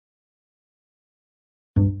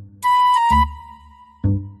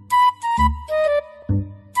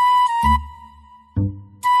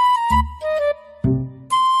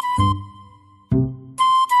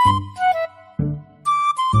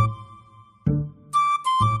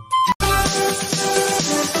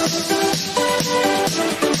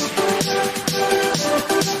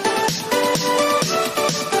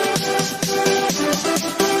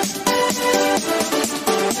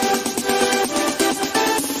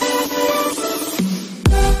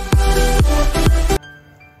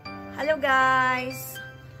guys!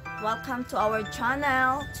 Welcome to our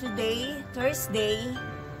channel. Today, Thursday,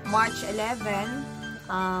 March 11,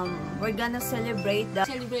 we're gonna celebrating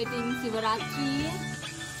Shivratri.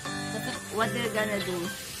 What they're gonna do?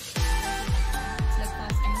 It's like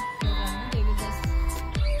fasting program. They will just,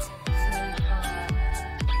 it's like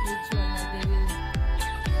ritual that they will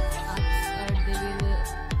ask, or they will,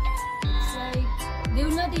 it's like, they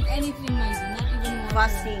will not eat anything, maybe, not even water.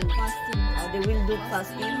 Fasting. Fasting. They will do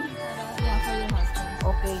fasting? Yeah, for your husband.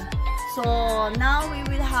 Okay. So, now we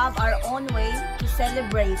will have our own way to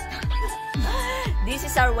celebrate. This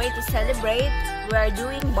is our way to celebrate. We are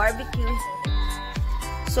doing barbecue.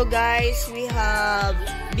 So guys, we have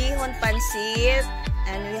bihon pancit,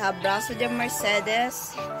 and we have brazo de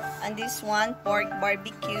Mercedes, and this one pork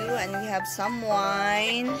barbecue, and we have some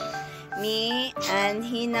wine. Me and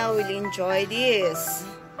Hina will enjoy this.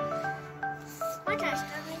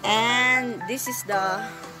 And this is the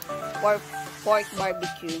pork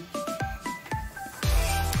barbecue.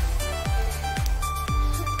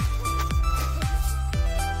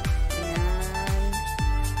 Ayan.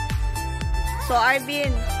 So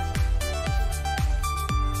Arvin,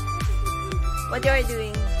 what you are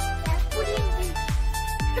doing?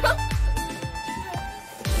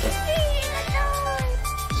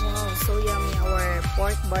 Wow, so yummy, our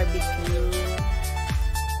pork barbecue.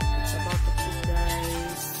 It's about to cook,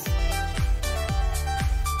 guys.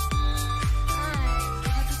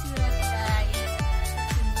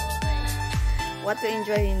 What to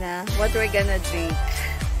enjoy na? What we're gonna drink?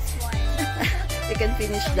 You can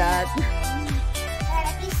finish that.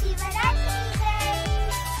 Happy Shivratri,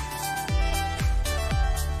 guys!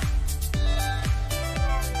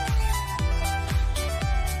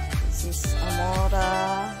 This is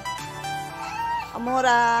Amora.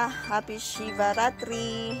 Amora, happy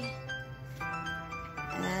Shivratri.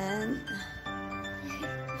 And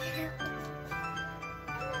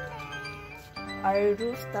our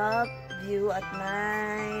rooftop view at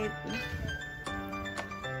night.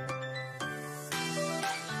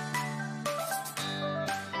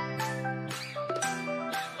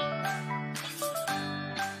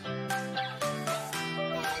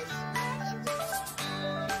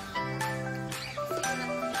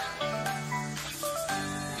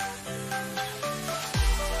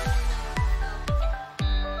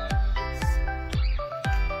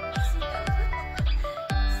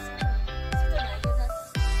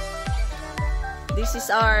 This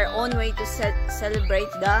is our own way to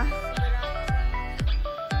celebrate the.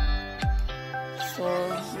 So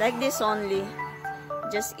like this only,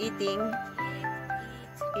 just eating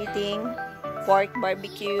pork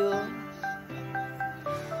barbecue.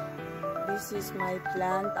 This is my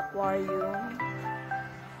plant aquarium.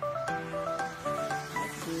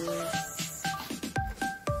 Like this.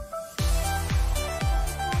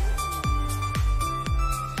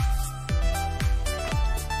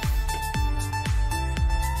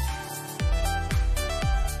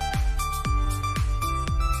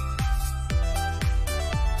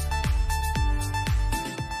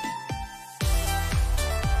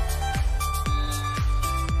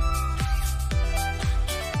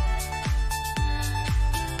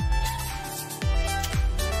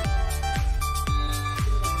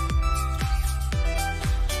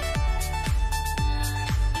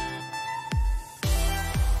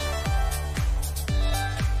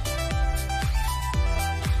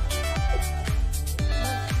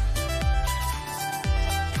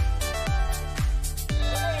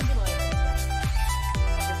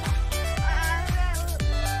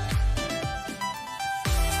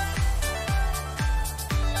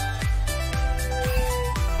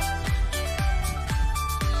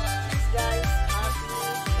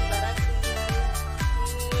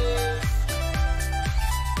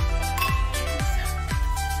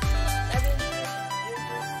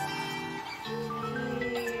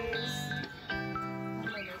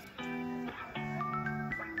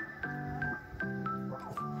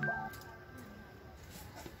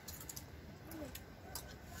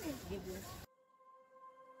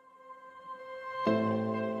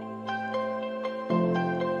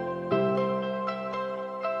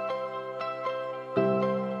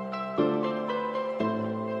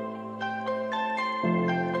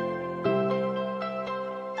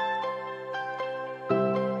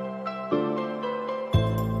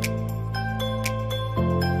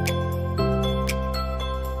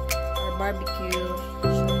 Barbecue.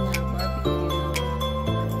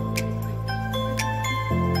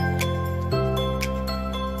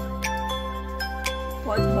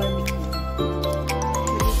 Pork barbecue.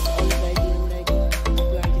 It's already like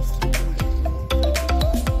we are just eating that.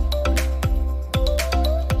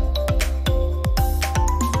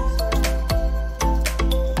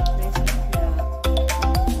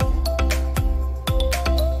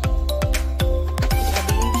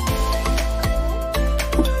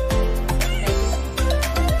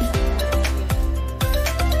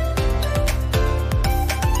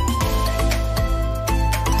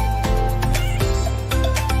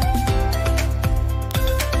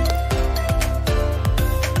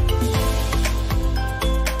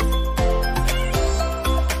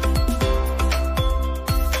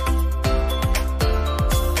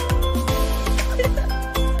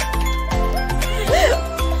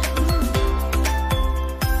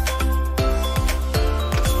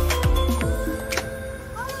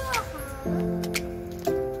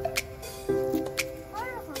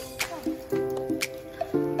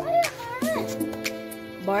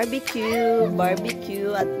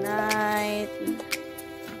 Barbecue at night.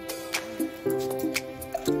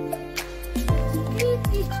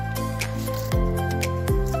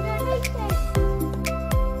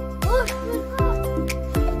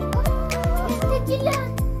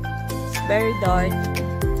 It's very dark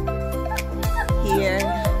here.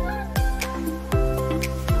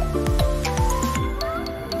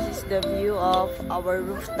 This is the view of our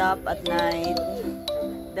rooftop at night.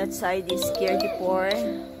 That side is Kirdipur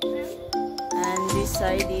and this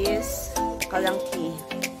side is Kalangki.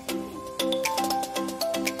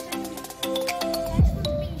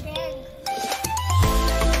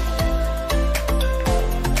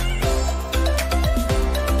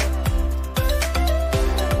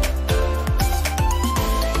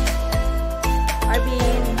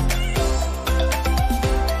 Arvin,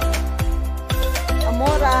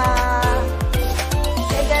 Amora,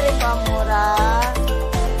 Egari pa Amora.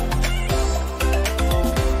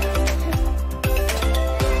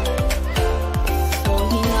 So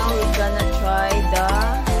now we're gonna try the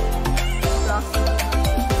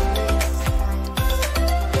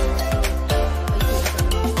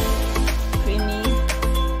creamy.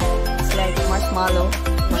 It's like marshmallow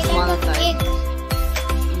type.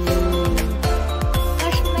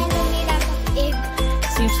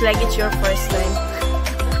 Seems like it's your first time.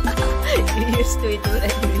 You used to it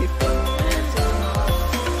already before.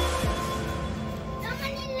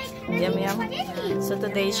 Yum yum. So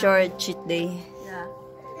today is your cheat day.